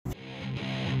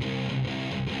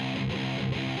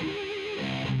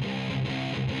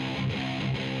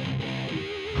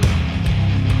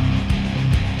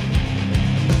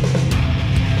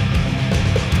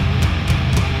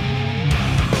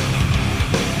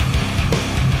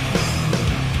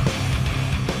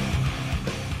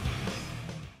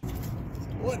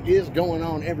going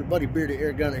on, everybody? Bearded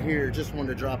Air Gunner here. Just wanted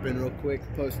to drop in real quick,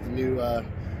 post a new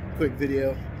quick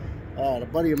video. A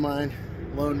buddy of mine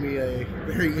loaned me a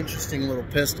very interesting little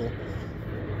pistol.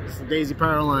 It's the Daisy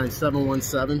Powerline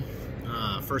 717.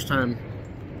 First time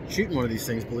shooting one of these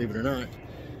things, believe it or not.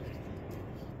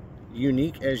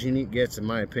 Unique as unique gets, in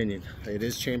my opinion. It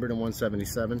is chambered in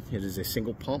 177. It is a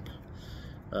single pump.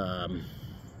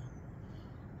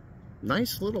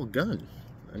 Nice little gun.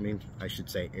 I mean, I should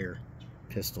say air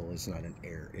pistol. It's not an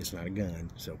air. It's not a gun.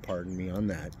 So pardon me on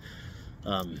that.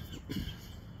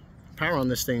 Power on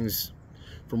this thing's,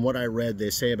 from what I read, they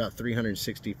say about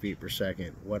 360 feet per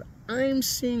second. What I'm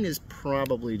seeing is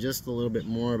probably just a little bit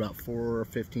more, about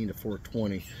 415 to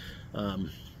 420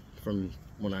 from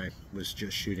when I was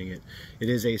just shooting it. It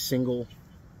is a single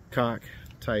cock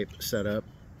type setup.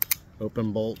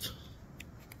 Open bolt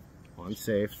on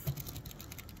safe.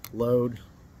 Load.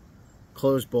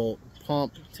 Close bolt.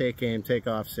 Pump. Take aim. Take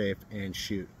off safe. And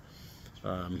shoot.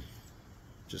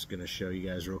 Just going to show you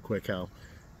guys real quick how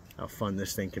fun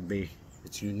this thing can be.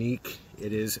 It's unique.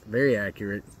 It is very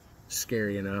accurate.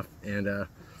 Scary enough. And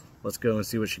let's go and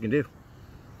see what you can do.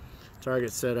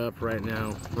 Target set up right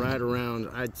now, right around,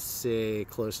 I'd say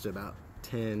close to about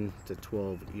 10 to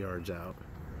 12 yards out.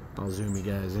 I'll zoom you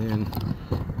guys in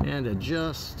and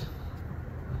adjust,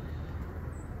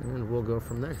 and we'll go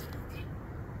from there.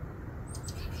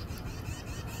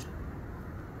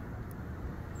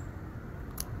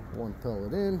 One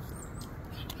pellet in.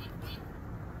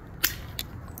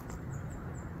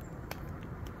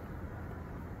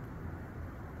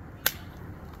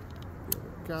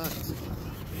 Got.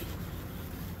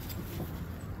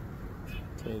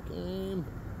 Take aim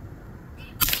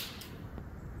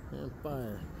and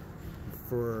fire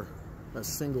for a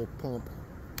single pump,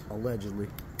 allegedly.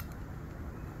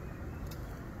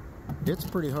 It's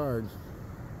pretty hard.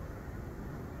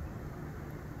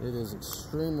 It is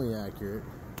extremely accurate.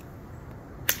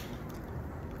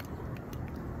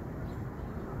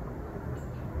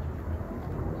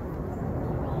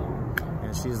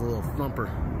 And she's a little thumper.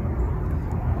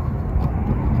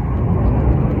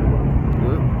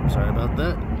 Sorry about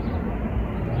that.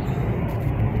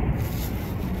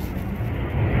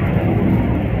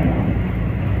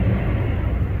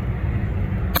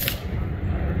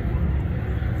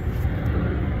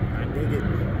 I dig it.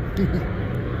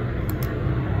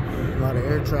 A lot of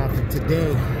air traffic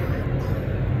today.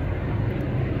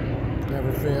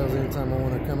 Never fails anytime I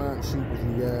want to come out and shoot with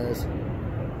you guys.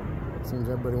 Seems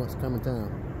everybody wants to come in town.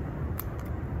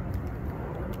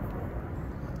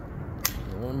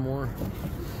 One more.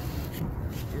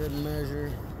 Good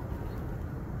measure.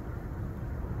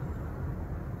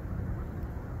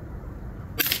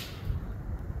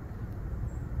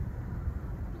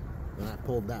 And I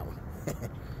pulled that one.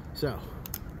 So,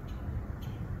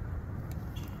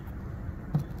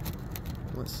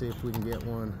 let's see if we can get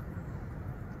one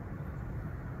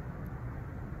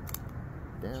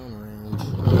downrange.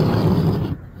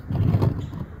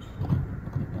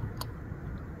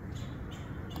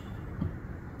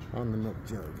 On the milk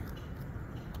jug.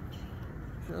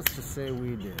 Just to say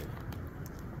we did.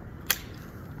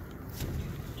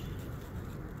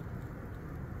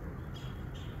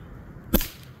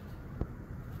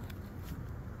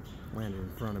 Landed in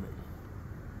front of it.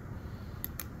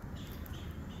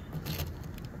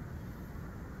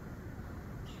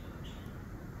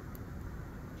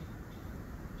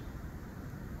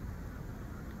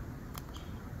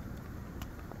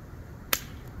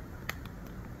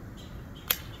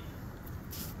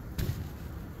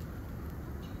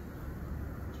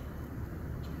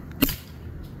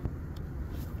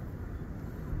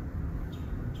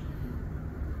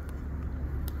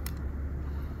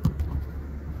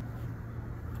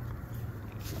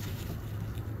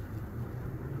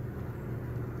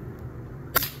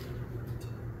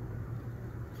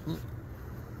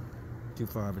 Too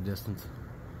far of a distance.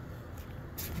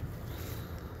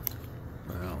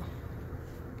 Well,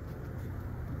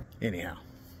 anyhow,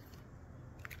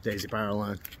 Daisy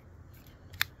Powerline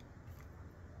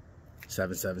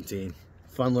 717.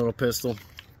 Fun little pistol.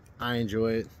 I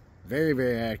enjoy it. Very,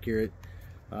 very accurate.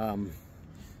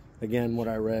 Again, what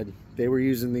I read, they were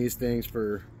using these things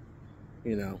for,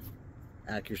 you know,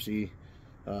 accuracy,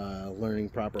 learning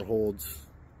proper holds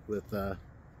with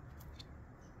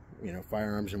you know,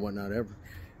 firearms and whatnot ever.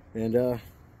 And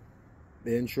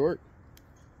in short,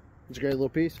 it's a great little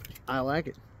piece. I like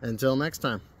it. Until next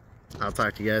time, I'll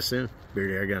talk to you guys soon.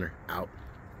 Bearded Air Gunner out.